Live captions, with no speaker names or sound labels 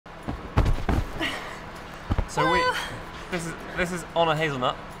So this is Honor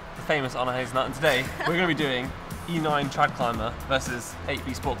Hazelnut, the famous Honor Hazelnut, and today we're going to be doing E9 Trad Climber versus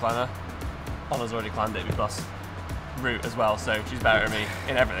 8B Sport Climber. Honor's already climbed 8B Plus route as well, so she's better than me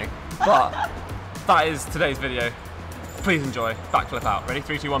in everything. But that is today's video. Please enjoy. Backflip out. Ready?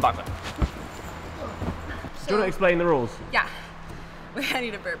 3, 2, 1, backflip. Do you want to explain the rules? Yeah. Wait, I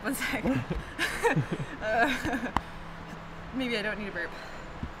need a burp. 1 second. Maybe I don't need a burp.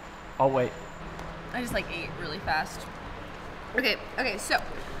 I'll wait. I just like ate really fast. Okay, so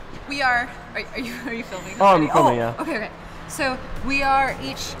we are you filming? Oh, I'm filming, yeah. Okay. So we are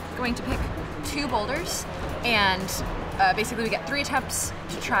each going to pick 2 boulders, and basically we get 3 attempts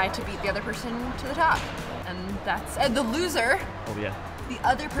to try to beat the other person to the top. And that's the loser. Oh yeah. The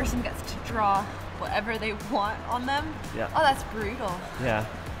other person gets to draw whatever they want on them. Yeah. Oh, that's brutal. Yeah.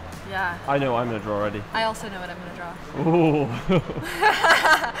 Yeah. I know what I'm going to draw already. I also know what I'm going to draw. Ooh.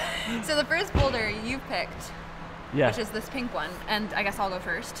 So the first boulder you picked, Yeah. which is this pink one, and I guess I'll go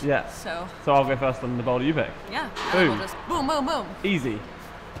first. Yeah. So I'll go first on the boulder you pick. yeah. Boom. We'll just boom, boom, boom. Easy.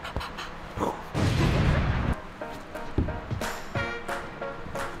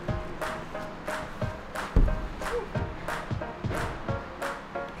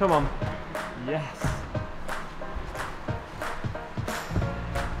 Come on. Yes.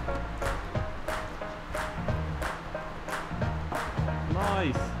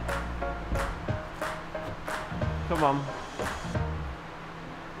 Nice. Come on.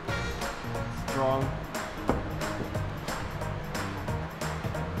 Strong.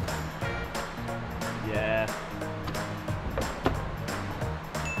 Yeah.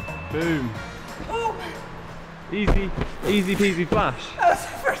 Boom. Oh, Easy, easy peasy flash. that was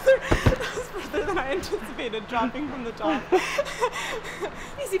further than I anticipated, dropping from the top.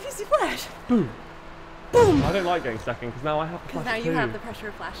 Easy peasy flash. Boom. Boom. I don't like getting stuck in because now I have to Because flash now you too. have the pressure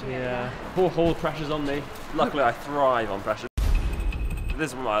of flashing it. Yeah. All pressure's on me. Luckily I thrive on pressure.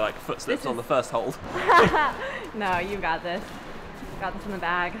 This is my like footsteps on the first hold. No, you got this. Got this in the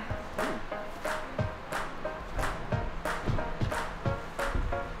bag.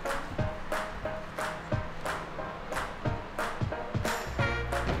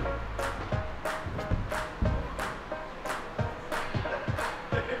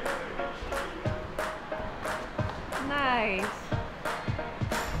 Nice.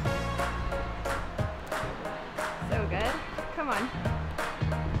 So good. Come on.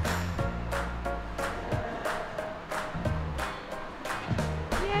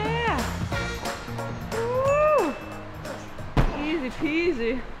 Yeah. Woo. Easy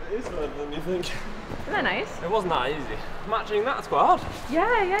peasy. It is harder than you think. Isn't that nice? It wasn't that easy. Matching that's quite hard.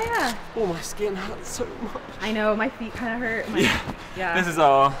 Yeah. Oh, my skin hurts so much. I know, my feet kind of hurt. Yeah. This is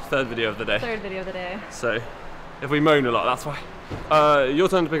our third video of the day. Third video of the day. So, if we moan a lot, that's why. Your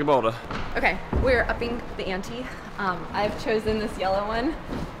turn to pick a boulder. Okay, we're upping the ante. I've chosen this yellow one.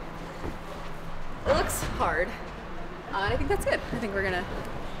 It looks hard. I think that's good. I think we're gonna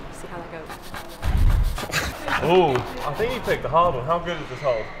see how that goes. Oh, I think you picked the hard one. How good is this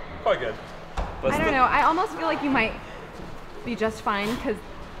hold? Quite good. I don't know. I almost feel like you might be just fine because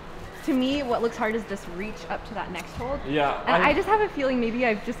to me, what looks hard is this reach up to that next hold. Yeah. And I just have a feeling maybe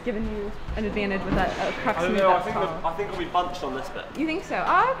I've just given you an advantage with that crux I don't move know. that's tall. I think I'll be bunched on this bit. You think so?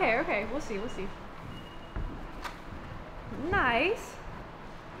 Oh, okay. We'll see. Nice.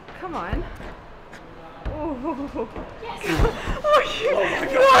 Come on. Oh. Yes. Oh my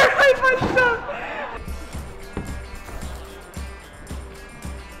God. I punched up.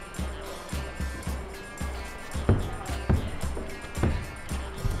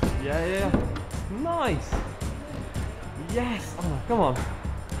 Yeah. Nice. Yes. Oh, come on.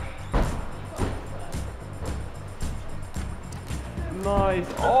 Nice.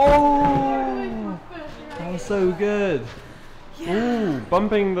 Oh, that was so good. Yeah. Ooh,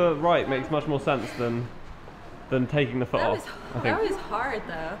 bumping the right makes much more sense than taking the foot off. I think. That was hard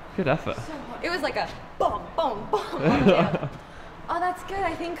though. Good effort. So hard. It was like a boom, boom, boom. Oh, that's good.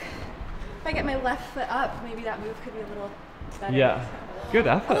 I think if I get my left foot up, maybe that move could be a little better. Yeah. Good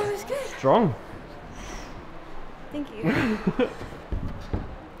effort. Oh, that was good. Strong. Thank you.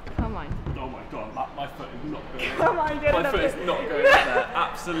 Come on. Oh my God, my foot is not going. Come on, get it My up foot there. is not going up there.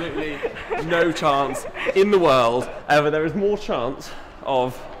 Absolutely no chance in the world ever. There is more chance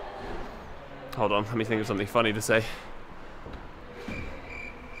of. Hold on, let me think of something funny to say.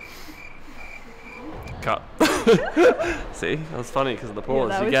 Cut. See, that was funny because of the pause.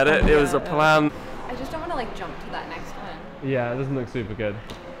 that You was get it? funny, It was a yeah. plan. I just don't want to like jump to that next one. Yeah, it doesn't look super good.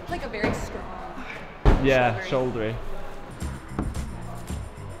 It's like a very strong. Yeah, shouldery. shouldery.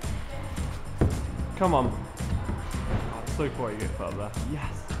 Come on. Oh, so cool you get foot up there.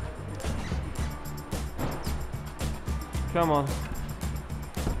 Yes. Come on.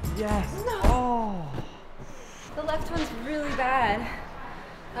 Yes. No. Oh. The left one's really bad.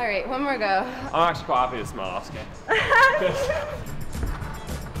 All right, one more go. I'm actually quite happy with my last game.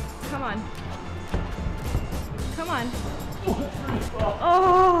 Come on. Come on.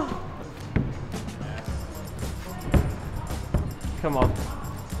 Oh. Come on.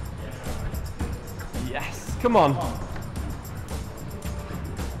 Yes. Come on.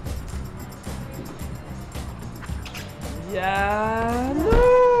 Yeah.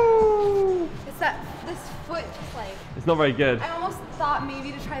 No. It's that this foot just like. It's not very good. I almost thought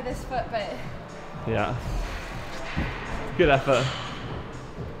maybe to try this foot, but. Yeah. Good effort.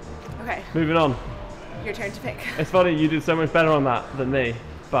 Okay. Moving on. Your turn to pick. It's funny, you did so much better on that than me,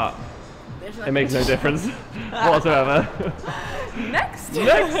 but it makes no difference whatsoever. Next.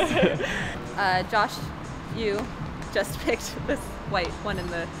 Next. Josh, you just picked this white one in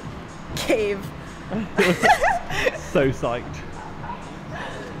the cave. So psyched.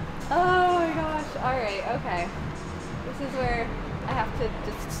 Oh my gosh. All right. Okay. This is where I have to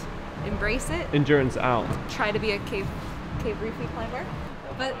just embrace it. Endurance out. Try to be a cave roofie climber,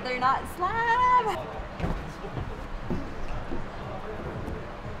 but they're not slab.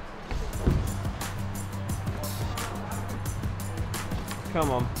 Come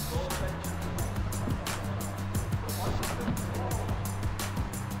on.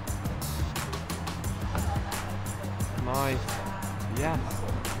 Nice. Yes.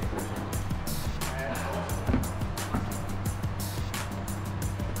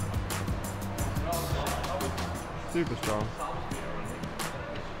 Super strong.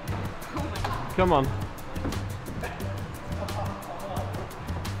 Come on.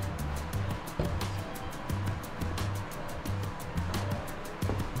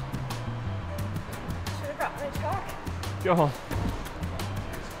 Should have brought my chalk. Go on.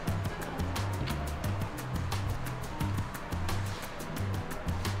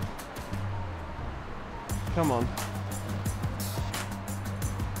 Come on.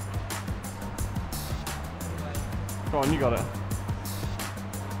 Go on, you got it.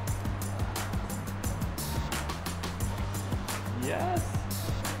 Yes.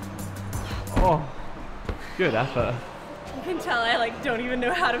 Oh, good effort. You can tell I don't even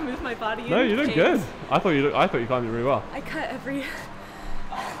know how to move my body. No, in you look caves. good. I thought you climbed it really well. I cut every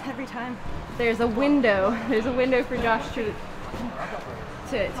time. There's a window. There's a window for Josh to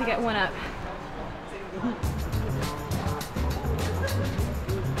get one up.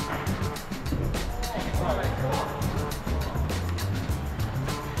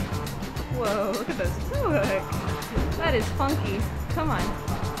 Whoa, look at those hooks. That is funky. Come on.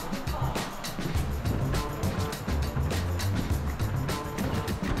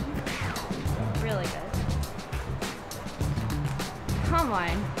 Really good. Come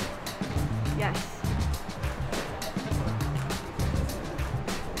on. Yes.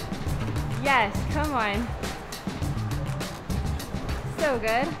 Yes, come on. So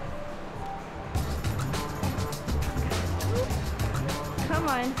good. Come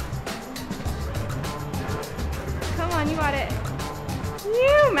on. Come on, you got it.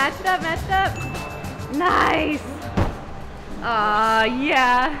 You match it up, match it up. Nice.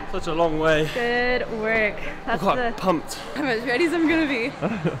 Yeah. Such a long way. Good work. I'm quite pumped. I'm as ready as I'm gonna be.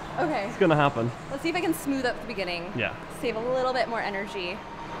 Okay. It's gonna happen. Let's see if I can smooth up the beginning. Yeah. Save a little bit more energy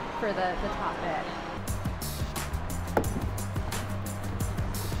for the top bit.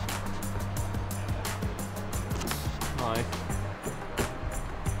 Nice.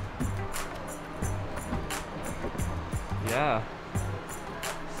 Yeah.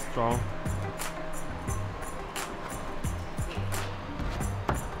 Strong.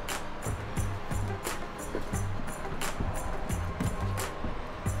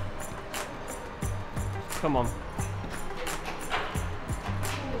 Come on.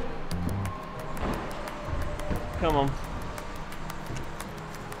 Come on.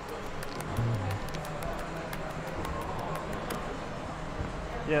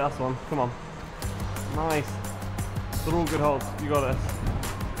 Yeah, that's one. Come on. Nice. They're all good holds. You got this.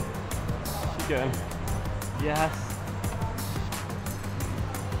 Keep going. Yes.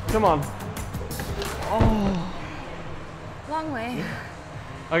 Come on. Oh. Long way.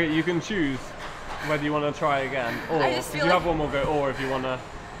 Okay, you can choose whether you want to try again, or I just if feel you like have one more go, or if you want to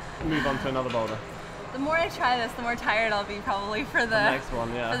move on to another boulder. the more I try this, the more tired I'll be probably for the next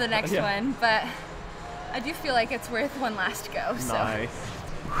one, yeah. For the next Yeah. one, but I do feel like it's worth one last go. So. Nice.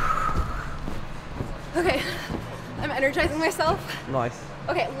 Okay, I'm energizing myself. Nice.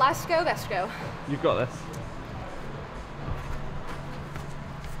 Okay, last go, best go. You've got this.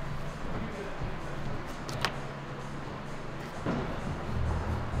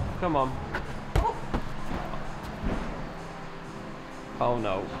 Come on. Oh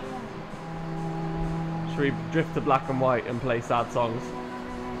no. Should we drift to black and white and play sad songs?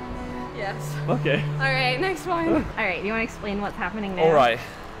 Yes. Okay. Alright, next one. Alright, you want to explain what's happening now? Alright.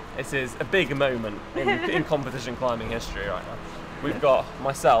 This is a big moment in competition climbing history right now. We've got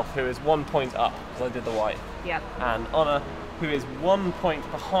myself, who is 1 point up, because I did the white. Yep. And Honor, who is 1 point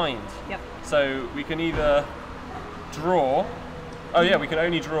behind. Yep. So we can either draw. Oh yeah, we can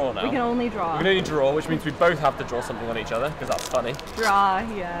only draw now. We can only draw. We can only draw, which means we both have to draw something on each other, because that's funny. Draw,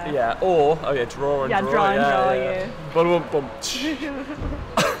 yeah. Yeah, or, oh yeah, draw and draw. Yeah, draw and draw, yeah. Boom, boom, boom.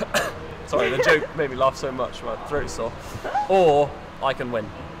 Sorry, the joke made me laugh so much, my throat's sore. Or I can win.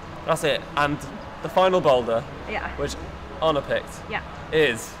 That's it. And the final boulder, Yeah. which Honor picked, Yeah.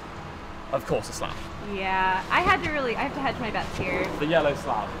 is, of course, a slab. Yeah. I have to hedge my bets here. The yellow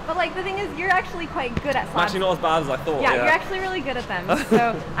slab. But like the thing is, you're actually quite good at I'm slabs. actually not as bad as I thought. Yeah, you're actually really good at them.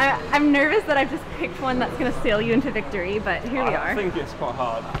 So I'm nervous that I've just picked one that's going to sail you into victory, but here we are. I think it's quite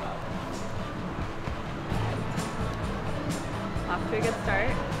hard. Off to a good start.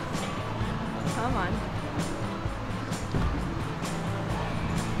 Come on.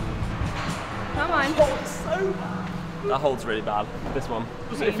 Come on. That holds really bad, this one.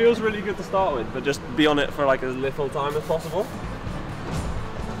 It feels really good to start with, but just be on it for like as little time as possible.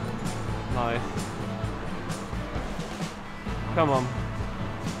 Nice. Come on.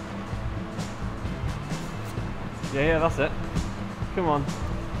 Yeah, that's it. Come on.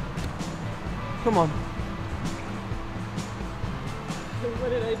 Come on. What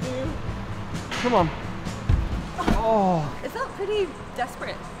did I do? Come on. Oh. It felt pretty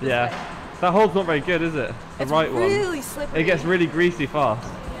desperate. Yeah. That hold's not very good, is it? The It's right one. really slippery. It gets really greasy fast.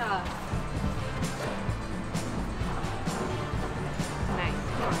 Yeah. Nice.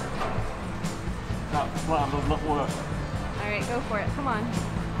 That plan does not work. Alright, go for it. Come on.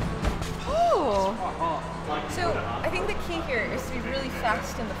 Oh! So, I think the key here is to be really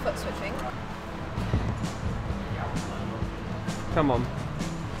fast in the foot switching. Come on.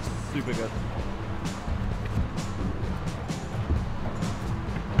 Super good.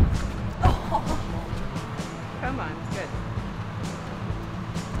 Come on. Good.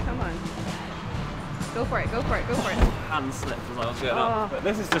 Come on. Go for it. Go for it. Go for it. Hand slipped as I was going up. But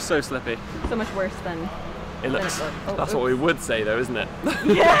this is just so slippy. So much worse than... It looks. Oh, That's what we would say, though, isn't it?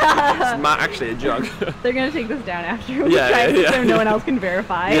 Yeah! It's actually a jug. They're gonna take this down after we Yeah, try yeah, yeah. so no one else can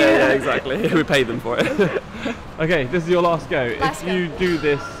verify. Yeah, exactly. We paid them for it. Okay, this is your last go. Last if you go. do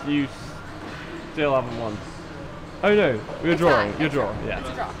this, you still haven't won. Oh no, you're drawing. You're drawing. Yeah. It's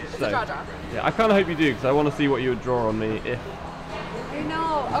a draw. It's So, a draw. Yeah, I kind of hope you do because I want to see what you would draw on me if. I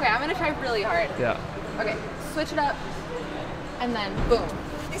know. Okay, I'm gonna try really hard. Yeah. Okay, switch it up, and then boom.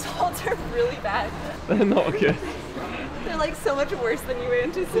 These holds are really bad. They're not good. They're like so much worse than you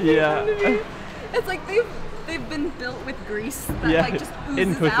anticipated Yeah. them to be. It's like they've been built with grease that Yeah. like just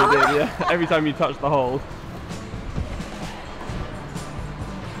oozes Inputted out. in. Yeah. Every time you touch the hole.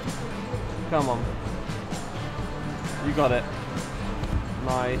 Come on. You got it.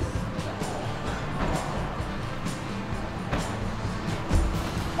 Nice.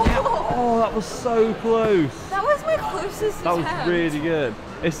 Oh, that was so close. That was my closest That was attempt. really good.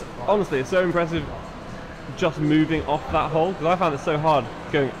 It's honestly, it's so impressive just moving off that hole because I found it so hard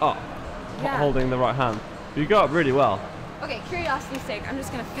going up, Yeah. holding the right hand. You go up really well. Okay, curiosity's sake, I'm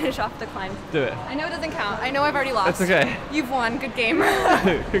just gonna finish off the climb. Do it. I know it doesn't count. I know I've already lost. It's okay. You've won. Good game. But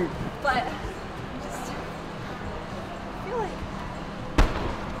I just feel like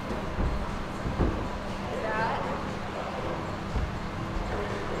that.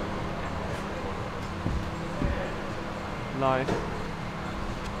 Nice.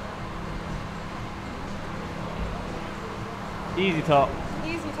 Easy top.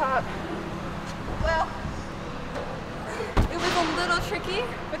 Easy top. Well, it was a little tricky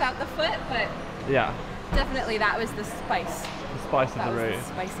without the foot, but Yeah. definitely that was the spice. The spice of That the was route. the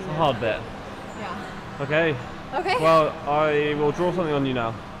spicy It's a note. hard bit. Yeah. Okay. Okay. Well, I will draw something on you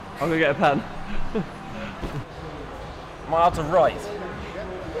now. I'll go get a pen. Am I allowed to write?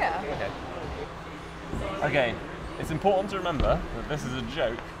 Yeah. Okay. It's important to remember that this is a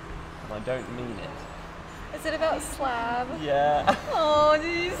joke, and I don't mean it. Is it about slab? Yeah. Oh,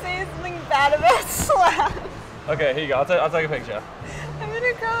 did you say something bad about slab? Okay, here you go. I'll take a picture. I'm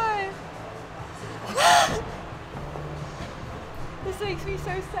gonna cry. This makes me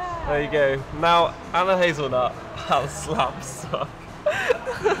so sad. There you go. Now, Anna Hazelnut has slab stuck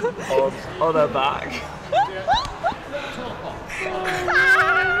on her back.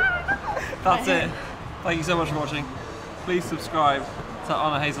 That's it. Thank you so much for watching. Please subscribe to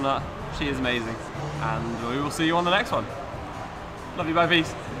Anna Hazelnut. She is amazing. And we will see you on the next one. Love you, bye,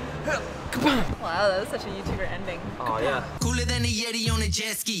 peace. Wow, that was such a YouTuber ending. Oh yeah. Cooler than a Yeti on a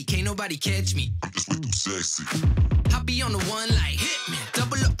jet ski, can't nobody catch me. I'm just with them sexy. I be on the one like hit me.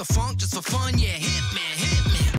 Double up the funk just for fun, yeah, hit me, hit me.